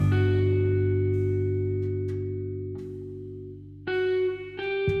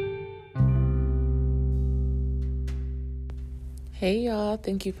Hey y'all,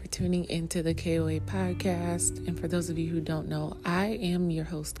 thank you for tuning into the KOA podcast. And for those of you who don't know, I am your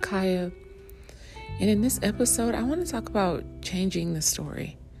host, Kaya. And in this episode, I want to talk about changing the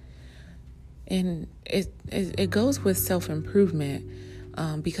story. And it goes with self-improvement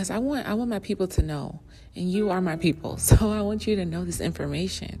because I want my people to know, and you are my people. So I want you to know this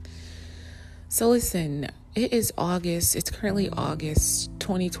information. So listen, it is August. It's currently August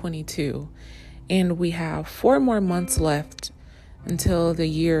 2022, and we have 4 more months left until the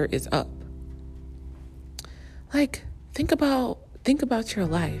year is up. Think about your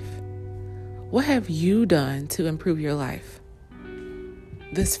life. What have you done to improve your life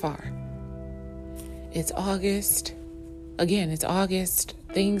this far? It's August. Again, it's August.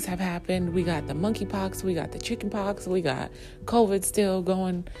 Things have happened. We got the monkeypox. We got the chickenpox. We got COVID still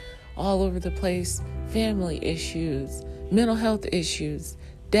going all over the place. Family issues, mental health issues,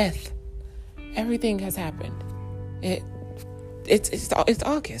 death. Everything has happened. It's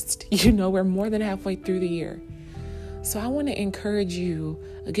August. We're more than halfway through the year. So I want to encourage you,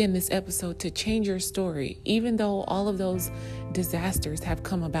 again, this episode, to change your story. Even though all of those disasters have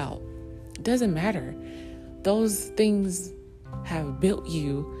come about, it doesn't matter. Those things have built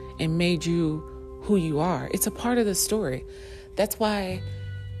you and made you who you are. It's a part of the story. That's why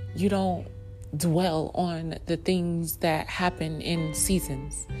you don't dwell on the things that happen in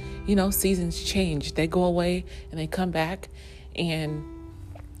seasons. Seasons change. They go away and they come back. And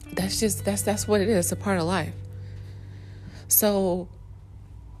that's what it is. It's a part of life. So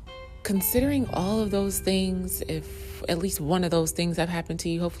considering all of those things, if at least one of those things have happened to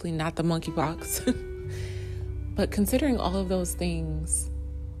you, hopefully not the monkeypox, but considering all of those things,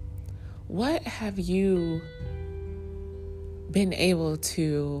 what have you been able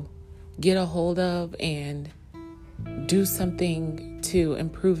to get a hold of and do something to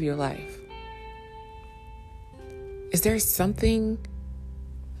improve your life? Is there something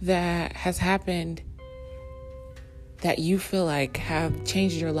that has happened that you feel like have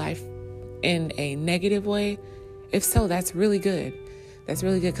changed your life in a negative way? If so, that's really good. That's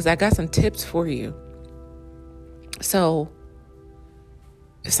really good because I got some tips for you. So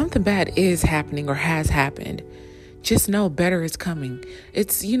if something bad is happening or has happened, just know better is coming.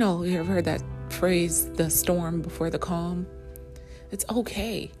 It's, you ever heard that phrase, the storm before the calm? It's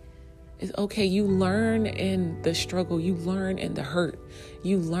okay. It's okay. You learn in the struggle. You learn in the hurt.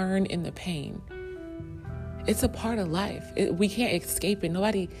 You learn in the pain. It's a part of life. We can't escape it.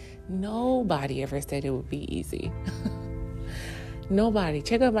 Nobody ever said it would be easy. Nobody.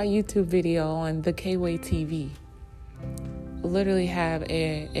 Check out my YouTube video on the KWay TV. Literally have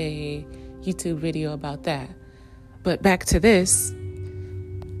a YouTube video about that. But back to this.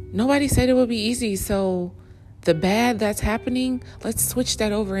 Nobody said it would be easy. So the bad that's happening, let's switch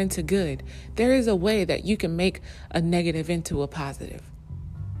that over into good. There is a way that you can make a negative into a positive.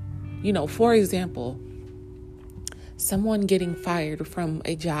 For example, someone getting fired from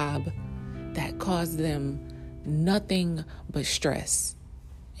a job that caused them nothing but stress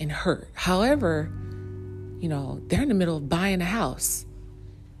and hurt. However, they're in the middle of buying a house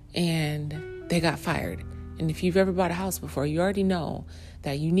and they got fired. And if you've ever bought a house before, you already know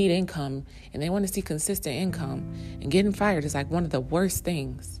that you need income and they want to see consistent income, and getting fired is like one of the worst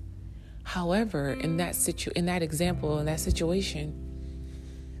things. However, in that example, in that situation,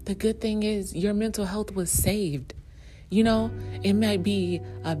 the good thing is your mental health was saved. It might be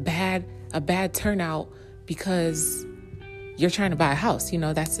a bad turnout because you're trying to buy a house.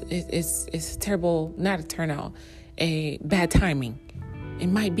 It's terrible, not a turnout, a bad timing. It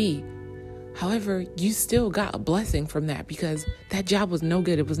might be. However, you still got a blessing from that because that job was no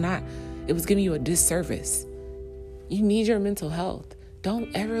good. It was giving you a disservice. You need your mental health.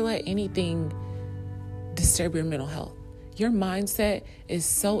 Don't ever let anything disturb your mental health. Your mindset is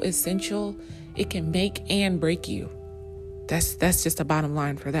so essential. It can make and break you. That's just the bottom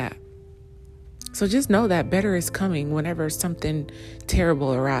line for that. So just know that better is coming whenever something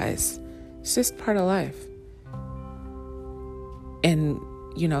terrible arises. It's just part of life. And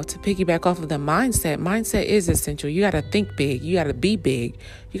to piggyback off of the mindset is essential. You got to think big. You got to be big.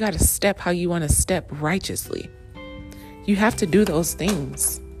 You got to step how you want to step righteously. You have to do those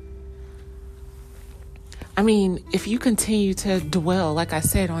things. If you continue to dwell, like I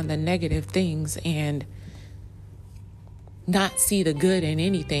said, on the negative things and not see the good in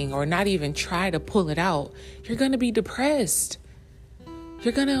anything or not even try to pull it out, you're going to be depressed.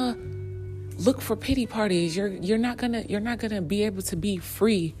 You're going to look for pity parties. You're not gonna be able to be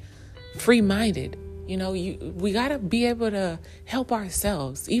free-minded. We gotta be able to help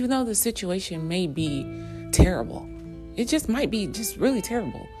ourselves, even though the situation may be terrible. It just might be just really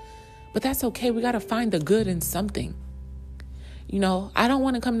terrible, but that's okay. We gotta find the good in something. I don't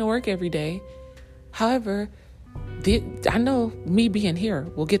want to come to work every day. However, I know me being here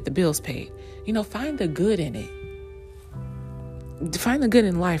will get the bills paid. Find the good in it. Find the good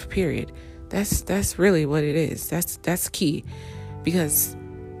in life, period. That's really what it is. That's key. Because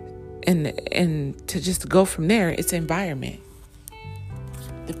and to just go from there, it's environment.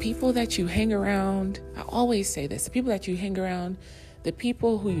 The people that you hang around, I always say this, the people that you hang around, the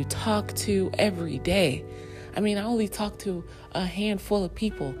people who you talk to every day. I only talk to a handful of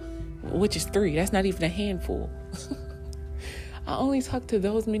people, which is 3. That's not even a handful. I only talk to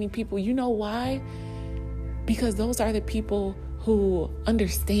those many people. You know why? Because those are the people who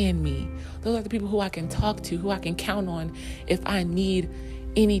understand me. Those are the people who I can talk to, who I can count on if I need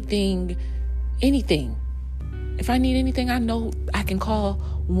anything. If I need anything, I know I can call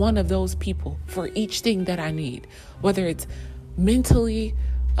one of those people for each thing that I need, whether it's mentally,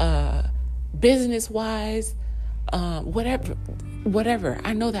 business-wise, whatever.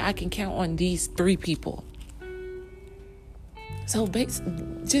 I know that I can count on these 3 people. So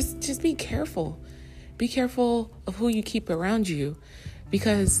just be careful. Be careful of who you keep around you,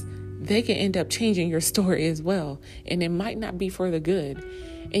 because they can end up changing your story as well. And it might not be for the good.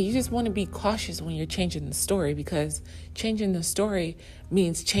 And you just want to be cautious when you're changing the story, because changing the story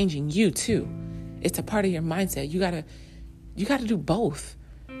means changing you too. It's a part of your mindset. You gotta do both.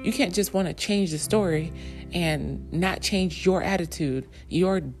 You can't just want to change the story and not change your attitude,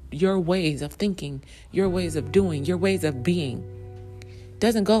 your ways of thinking, your ways of doing, your ways of being. It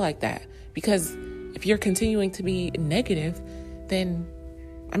doesn't go like that, because if you're continuing to be negative, then,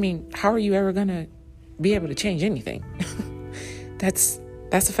 how are you ever going to be able to change anything? That's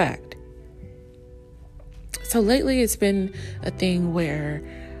a fact. So lately it's been a thing where,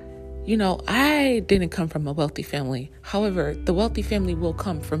 I didn't come from a wealthy family. However, the wealthy family will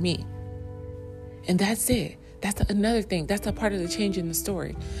come from me. And that's it. That's another thing. That's a part of the change in the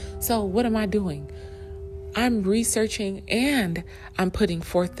story. So what am I doing? I'm researching and I'm putting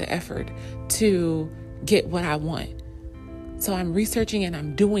forth the effort to get what I want. So I'm researching and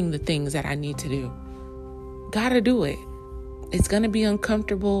I'm doing the things that I need to do. Gotta do it. It's going to be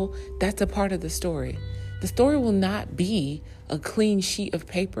uncomfortable. That's a part of the story. The story will not be a clean sheet of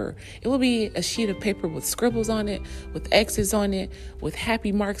paper. It will be a sheet of paper with scribbles on it, with X's on it, with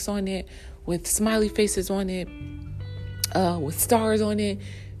happy marks on it, with smiley faces on it, with stars on it,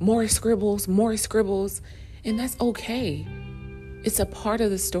 more scribbles. And that's okay. It's a part of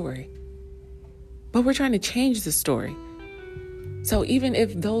the story. But we're trying to change the story. So even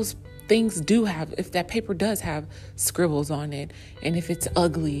if those things if that paper does have scribbles on it, and if it's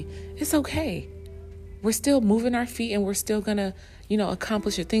ugly, it's okay. We're still moving our feet, and we're still gonna,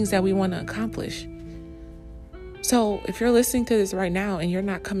 accomplish the things that we want to accomplish. So if you're listening to this right now and you're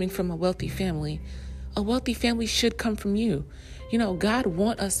not coming from a wealthy family should come from you. God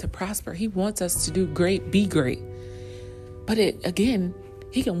wants us to prosper. He wants us to do great, be great. But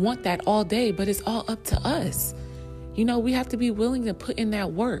He can want that all day, but it's all up to us. We have to be willing to put in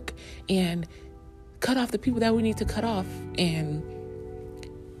that work and cut off the people that we need to cut off and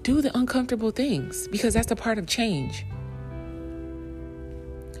do the uncomfortable things, because that's a part of change.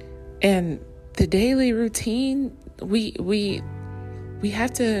 And the daily routine, we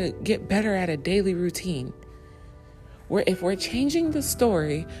have to get better at a daily routine. Where if we're changing the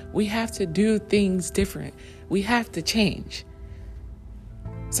story, we have to do things different. We have to change.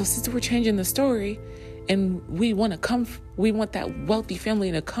 So since we're changing the story and we want that wealthy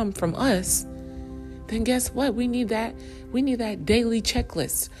family to come from us, then guess what? We need that daily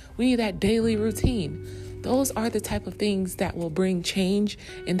checklist. We need that daily routine. Those are the type of things that will bring change,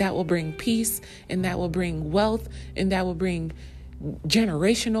 and that will bring peace, and that will bring wealth, and that will bring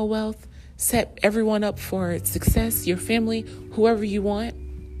generational wealth. Set everyone up for success, your family, whoever you want.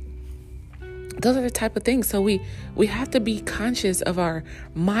 Those are the type of things. So we have to be conscious of our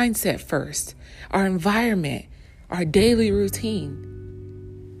mindset first, our environment, our daily routine.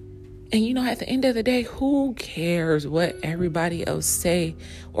 And at the end of the day, who cares what everybody else say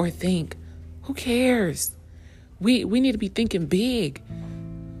or think? Who cares? We need to be thinking big.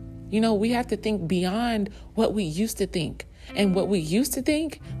 We have to think beyond what we used to think. And what we used to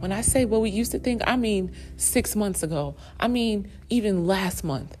think, when I say what we used to think, I mean 6 months ago. I mean even last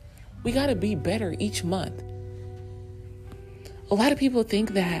month. We got to be better each month. A lot of people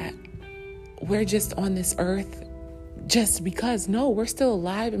think that we're just on this earth just because. No, we're still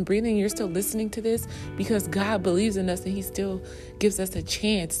alive and breathing. You're still listening to this because God believes in us, and He still gives us a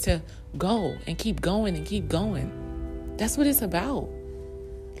chance to go and keep going and keep going. That's what it's about.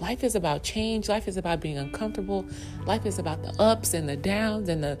 Life is about change. Life is about being uncomfortable. Life is about the ups and the downs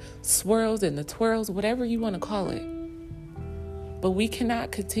and the swirls and the twirls, whatever you want to call it. But we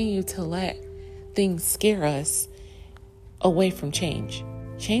cannot continue to let things scare us away from change.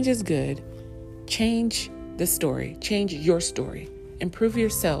 Change is good. Change the story. Change your story. Improve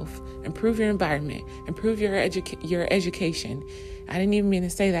yourself. Improve your environment. Improve your education. I didn't even mean to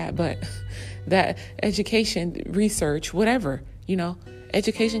say that, but that education, research, whatever,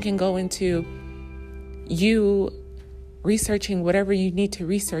 education can go into you researching whatever you need to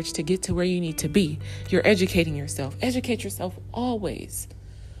research to get to where you need to be. You're educating yourself. Educate yourself always.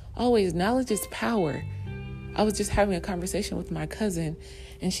 Always. Knowledge is power. I was just having a conversation with my cousin,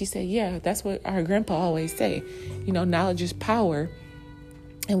 and she said, yeah, that's what our grandpa always say. Knowledge is power.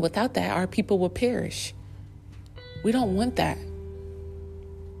 And without that, our people will perish. We don't want that.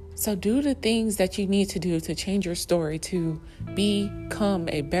 So do the things that you need to do to change your story, to become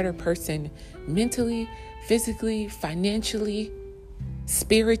a better person mentally, physically, financially,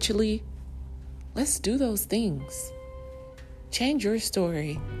 spiritually. Let's do those things. Change your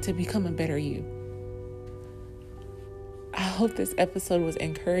story to become a better you. I hope this episode was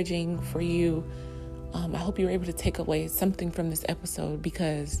encouraging for you. I hope you were able to take away something from this episode,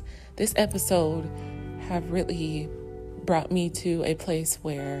 because this episode have really brought me to a place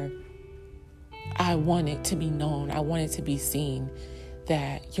where I want it to be known. I want it to be seen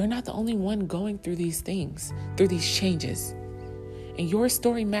that you're not the only one going through these things, through these changes. And your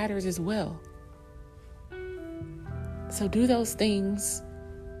story matters as well. So do those things,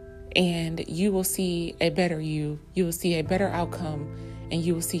 and you will see a better you. You will see a better outcome, and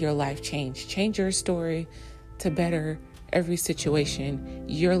you will see your life change. Change your story to better every situation,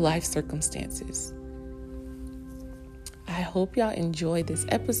 your life circumstances. I hope y'all enjoyed this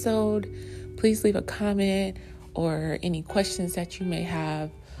episode. Please leave a comment or any questions that you may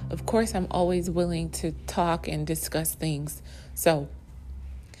have. Of course, I'm always willing to talk and discuss things. So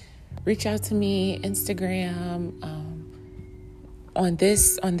reach out to me, Instagram, on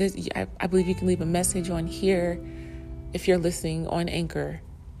this, I believe you can leave a message on here if you're listening on Anchor.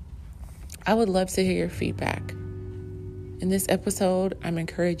 I would love to hear your feedback. In this episode, I'm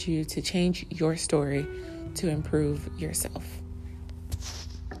encouraging you to change your story to improve yourself.